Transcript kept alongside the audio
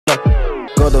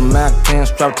Got a Mac 10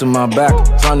 strapped to my back.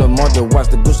 Trying to murder watch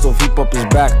the good stuff hip hop is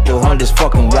back. The hundreds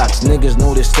fucking racks. Niggas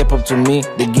know they step up to me,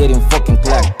 they getting fucking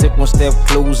clapped. Take one step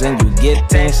close and you get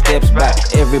 10 steps back.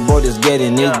 Everybody's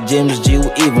getting it, James G,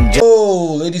 even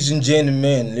Oh, ladies and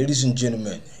gentlemen,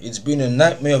 it's been a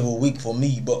nightmare of a week for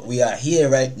me, but we are here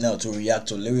right now to react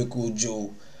to Lyrical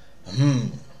Joe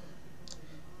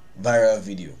viral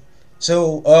video.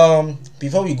 So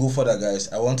before we go further,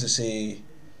 guys, I want to say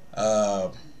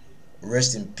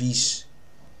rest in peace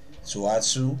to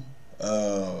Atsu.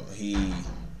 The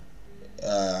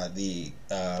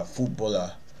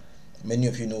footballer, many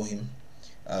of you know him,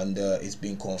 and it's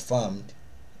been confirmed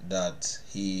that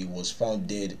he was found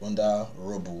dead under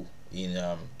rubble in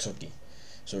Turkey.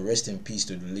 So rest in peace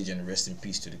to the legend, rest in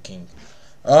peace to the king.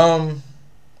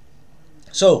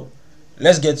 So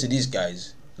let's get to this,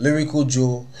 guys. Lyrical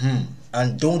Joe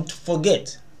and don't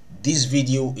forget, this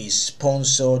video is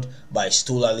sponsored by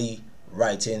Stolali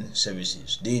Writing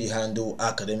Services. They handle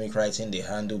academic writing, they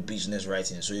handle business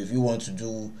writing. So if you want to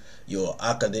do your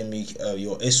academic,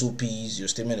 your SOPs, your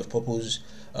statement of purpose,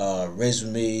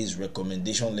 resumes,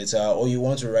 recommendation letter, or you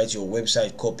want to write your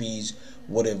website copies,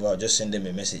 whatever, just send them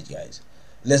a message, guys.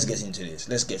 Let's get into this.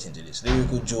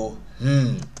 Lyrical Joe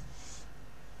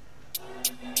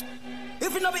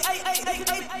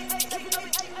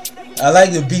I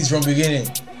like the beats from beginning.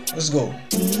 Let's go.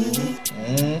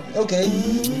 Okay.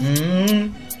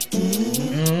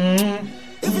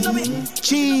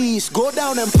 Cheese, go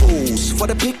down and pose for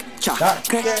the picture. I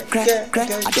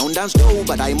don't dance though,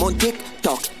 but I'm on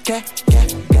TikTok.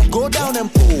 Go down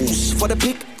and pose for the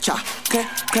picture.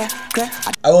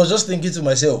 I was just thinking to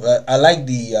myself, I like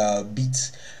the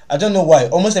beats. I don't know why.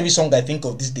 Almost every song I think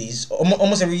of these days,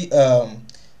 almost every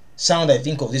sound I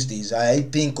think of these days, I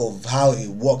think of how it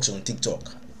works on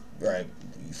TikTok, right?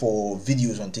 For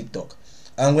videos on TikTok.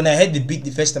 And when I heard the beat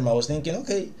the first time, I was thinking,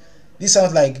 okay, this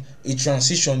sounds like a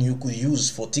transition you could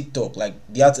use for TikTok, like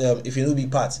that if you know the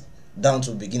part down to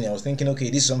the beginning. I was thinking,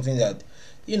 okay, this is something that,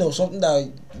 you know, something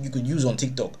that you could use on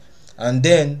TikTok. And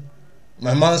then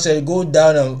my man said, go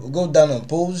down and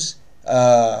pose.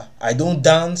 I don't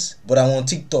dance, but I'm on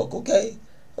TikTok. Okay.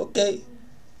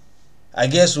 I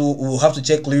guess we'll have to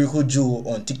check Lyrical Joe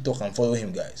on TikTok and follow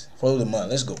him, guys. Follow the man.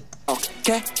 Let's go.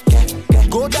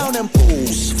 Go down and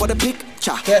pose for the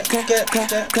picture.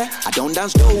 I don't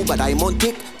dance though, but I'm on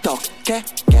TikTok.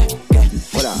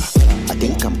 Hold on. I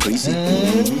think I'm crazy.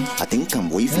 I think I'm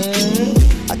wavy.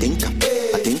 I think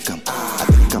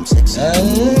I'm sexy. I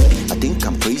think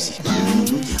I'm crazy.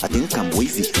 I think I'm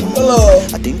wavy. Hello.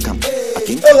 I think I'm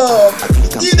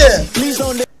Please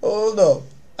don't. Hold up.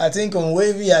 I think I'm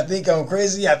wavy, I think I'm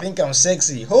crazy, I think I'm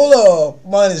sexy. Hold up,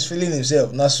 man is feeling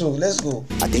himself. Now so let's go.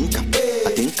 I think I'm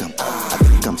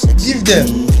sexy. Give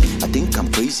them. I think I'm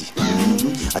crazy.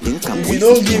 I think I'm if you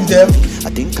don't give them,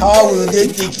 how will they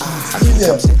take it? Give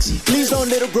them. Please don't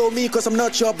little bro me, cause I'm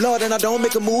not your blood and I don't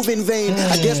make a move in vain.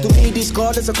 I guess to me this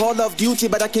call is a call of duty,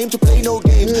 but I came to play no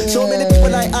games. So many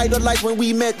people I idolize when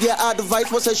we met, yeah, our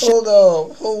advice was a shit.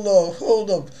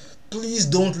 Hold up. Please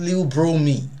don't little bro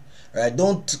me. Right?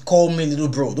 Don't call me little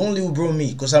bro. Don't little bro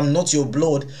me, because I'm not your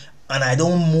blood and I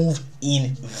don't move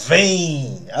in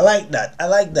vain. I like that.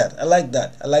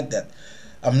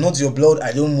 I'm not your blood,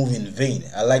 I don't move in vain.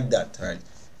 I like that, right?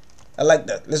 I like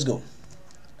that. Let's go.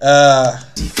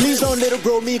 Please don't little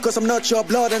bro me, cause I'm not your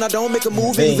blood and I don't make a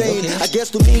move in vain. Okay. I guess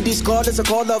to me this call is a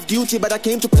call of duty, but I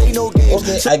came to play no games.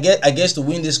 Okay, so I guess to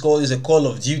win this call is a call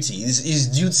of duty. It's his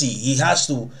duty. He has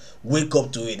to wake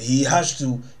up to it. He has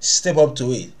to step up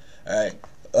to it. Alright.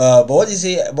 But what did he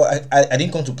say? But I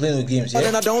didn't come to play no games, yeah?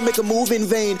 And I don't make a move in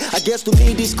vain. I guess to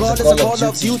me this call is a call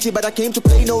of duty, but I came to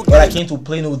play no games. But I came to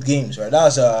play no games, right? That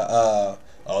was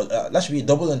that should be a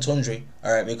double entendre,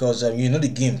 alright, because you know the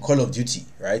game Call of Duty,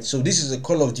 right? So this is a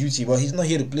Call of Duty, but he's not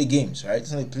here to play games, right?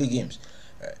 He's not here to play games.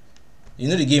 Alright. You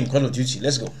know the game Call of Duty.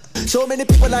 Let's go. So many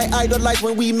people I idolize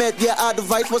when we met, yeah, our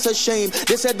advice was a shame.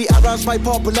 They said be around my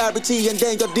popularity and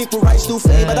then your dick will rise to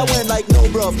fame. But I went like, no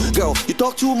bruv, girl, you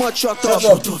talk too much, shut up.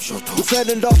 You fell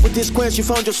in love with this quench, you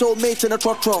found your soulmate in a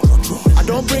trotro. I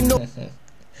don't bring no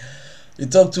You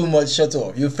talk too much, shut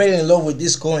up. You fell in love with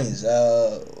these coins.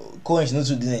 Coins not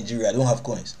to the Nigeria, I don't have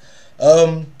coins.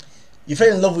 You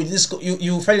fell in love with this.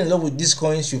 You fell in love with these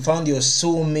coins. You found your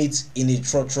soulmate in a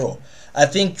trotro. I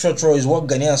think trotro is what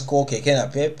Ghanaians call keke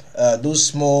napep. Those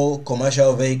small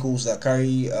commercial vehicles that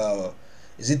carry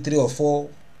is it 3 or 4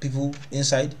 people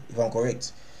inside, if I'm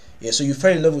correct? Yeah. So you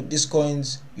fell in love with these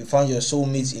coins. You found your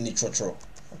soulmate in a trotro.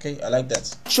 Okay, I like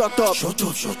that. Shut up.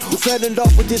 You fell in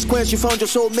love with this quest, you found your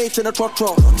soulmate in a trot.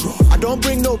 I don't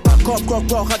bring no back up,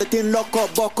 crock, had a thing lock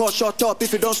up, buck up, shut up.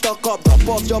 If you don't stock up, drop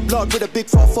off your blood with a big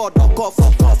 4-4, duck off,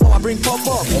 fuck off, I bring pop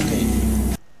up.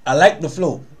 Okay, I like the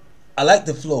flow.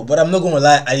 But I'm not gonna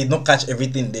lie, I did not catch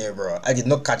everything there, bro. I did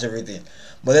not catch everything.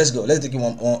 But let's go. Let's take it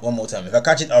one more time. If I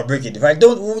catch it, I'll break it. If I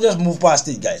don't, we'll just move past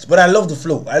it, guys. But I love the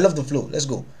flow. Let's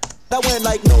go. That went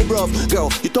like no bruv, girl,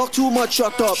 you talk too much,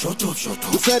 shut up.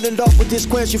 You fell in love with this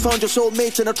quest, you found your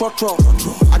soulmate in a trot.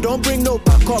 I don't bring no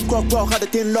back up, crock, had a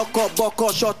thing lock up, buck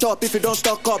up, shut up. If you don't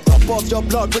stock up, drop off your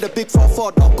blood with a big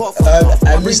 4-4, duck off.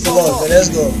 I missed the one, but let's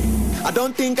go. I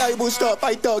don't think I will stop,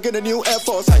 I dug in a new Air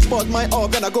Force. I spot my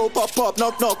org and I go pop,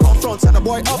 knock, confront, and a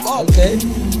boy up. Okay.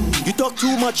 You talk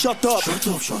too much, shut up.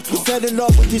 You fell in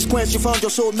love with this quest, you found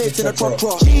your soulmate in a trot.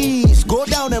 Jeez, go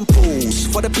down and pose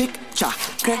for the picture.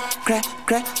 Crack.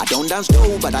 I don't dance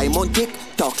though, but I'm on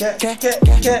TikTok.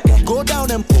 Go down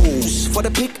and pose for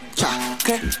the picture.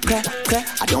 Crack.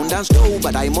 I don't dance though,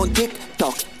 but I'm on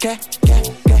TikTok.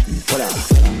 Hold up.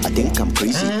 I think I'm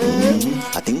crazy.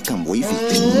 I think I'm wavy.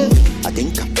 I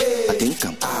think I'm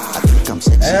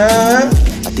sexy.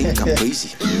 I think I'm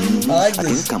crazy. I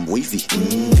think I'm wavy.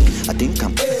 I think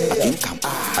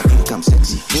I'm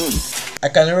sexy. I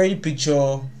can already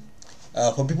picture,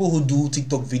 for people who do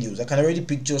TikTok videos, I can already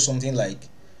picture something like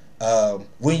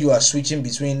when you are switching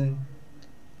between.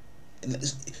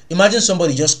 Imagine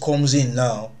somebody just comes in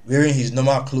now wearing his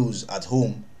normal clothes at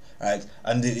home, right?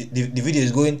 And the video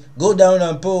is going, go down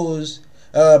and pose,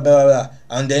 blah, blah, blah.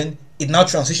 And then it now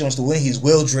transitions to when he's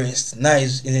well dressed,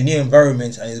 nice, in a new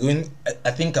environment, and he's going,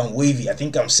 I think I'm wavy, I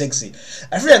think I'm sexy.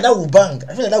 I feel like that will bang.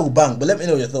 But let me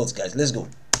know your thoughts, guys. Let's go.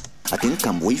 I think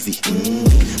I'm wavy.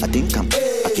 I think I'm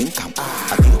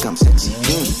sexy.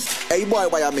 Hey boy,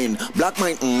 why I mean? Black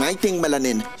mind, I think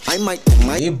melanin. I might.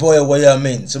 Hey boy, what I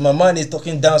mean? So my man is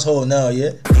talking dancehall now,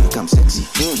 yeah? I think I'm sexy.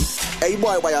 Hey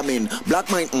boy, why I mean? Black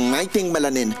mind, I think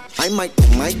melanin. I might,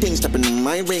 my thing stepping in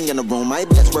my ring and around my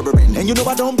blessed reverend. And you know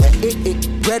I don't bet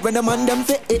it. Bread when the man them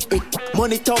fit it.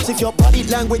 Money talks if your body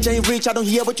language ain't rich. I don't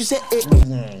hear what you say.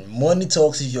 Money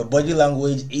talks if your body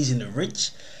language isn't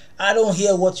rich. I don't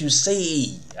hear what you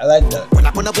say. I like that. When I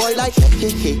put a boy like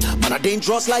man, I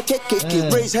dangerous like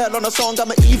raise hell on a song. I'm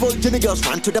an evil Jimmy girls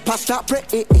run to the past. Stop pray.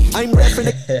 I'm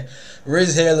referring.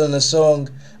 Raise hell on a song.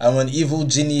 I'm an evil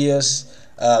genius.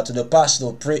 To the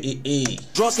pastor, pray.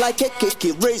 Draws like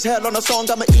raise hell on a song.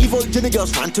 I'm an evil Jimmy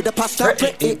girls run to the past. Stop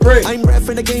pray. I'm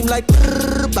referring the game like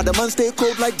but the man stay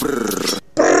cold like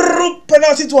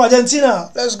Penalty to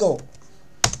Argentina. Let's go.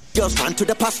 Girls run to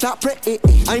the pasta, pray.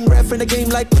 I'm ref in the game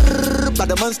like brrr, but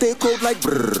the man stay cold like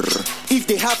brrr. If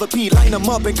they have a P, line them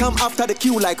up and come after the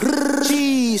queue like brrr.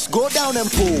 Jeez, go down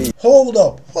and pull. Hold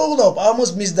up. I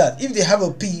almost missed that. If they have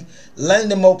a P, line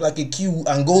them up like a Q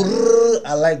and go rrr.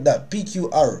 I like that.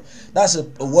 PQR. That's a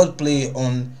wordplay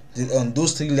on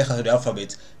those three letters of the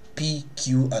alphabet. P,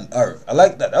 Q, and R. I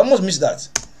like that. I almost missed that.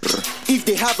 If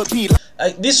they have a P,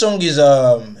 this song is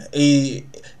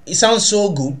it sounds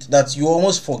so good that you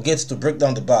almost forget to break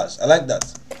down the bars. I like that.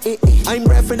 I'm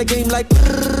ref in the game like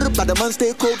brrr, but the man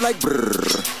stay cold like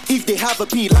brrr. If they have a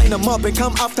P, line them up and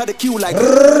come after the queue like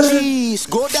jeez,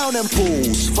 go down and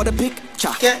pose for the picture.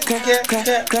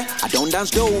 I don't dance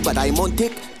though, but I'm on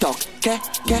TikTok.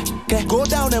 Go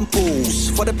down and pose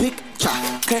for the picture.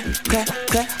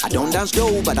 I don't dance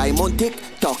though, but I'm on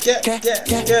TikTok.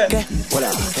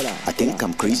 Voila. I think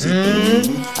I'm crazy.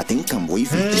 I think I'm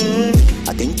wavy.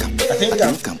 I think I'm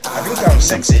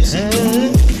sexy.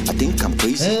 I think I'm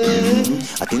crazy.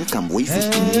 I think I'm wavy.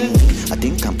 I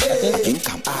think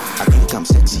I'm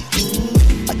sexy.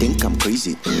 I think I'm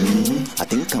crazy. I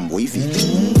think I'm wavy.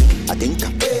 I think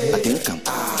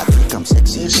I'm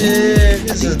sexy.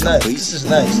 This is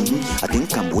nice. I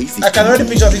think I'm wavy. I can already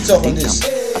picture TikTok on this.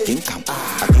 I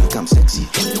think I'm sexy.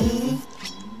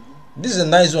 This is a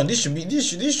nice one. This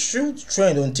should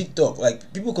trend on TikTok.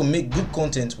 Like, people can make good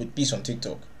content with peace on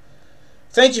TikTok.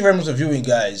 Thank you very much for viewing,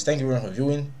 guys. Thank you very much for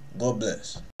viewing. God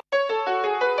bless.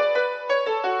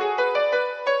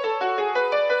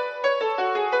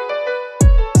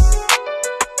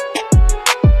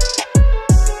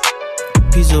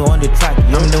 Pizzo on the track,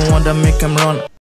 I'm the one that make him run.